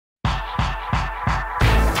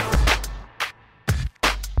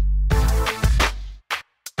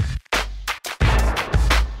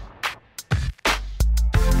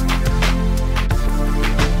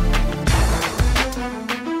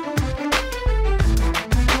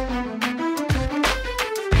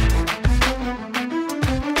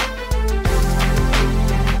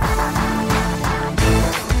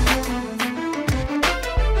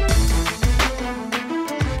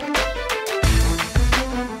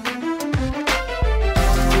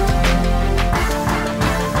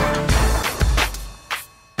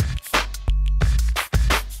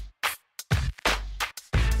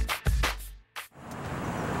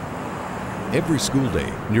Every school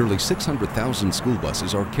day, nearly 600,000 school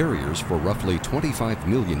buses are carriers for roughly 25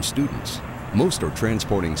 million students. Most are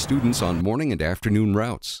transporting students on morning and afternoon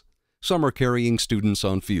routes. Some are carrying students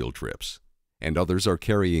on field trips, and others are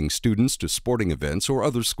carrying students to sporting events or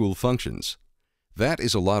other school functions. That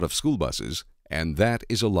is a lot of school buses, and that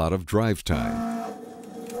is a lot of drive time.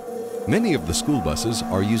 Many of the school buses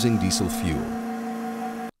are using diesel fuel.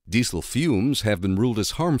 Diesel fumes have been ruled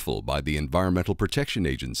as harmful by the Environmental Protection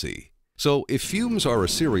Agency. So if fumes are a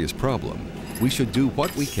serious problem, we should do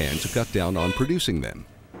what we can to cut down on producing them.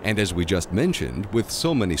 And as we just mentioned, with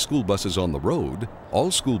so many school buses on the road,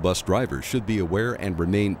 all school bus drivers should be aware and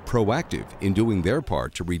remain proactive in doing their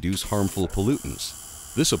part to reduce harmful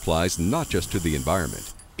pollutants. This applies not just to the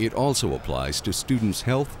environment, it also applies to students'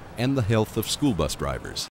 health and the health of school bus drivers.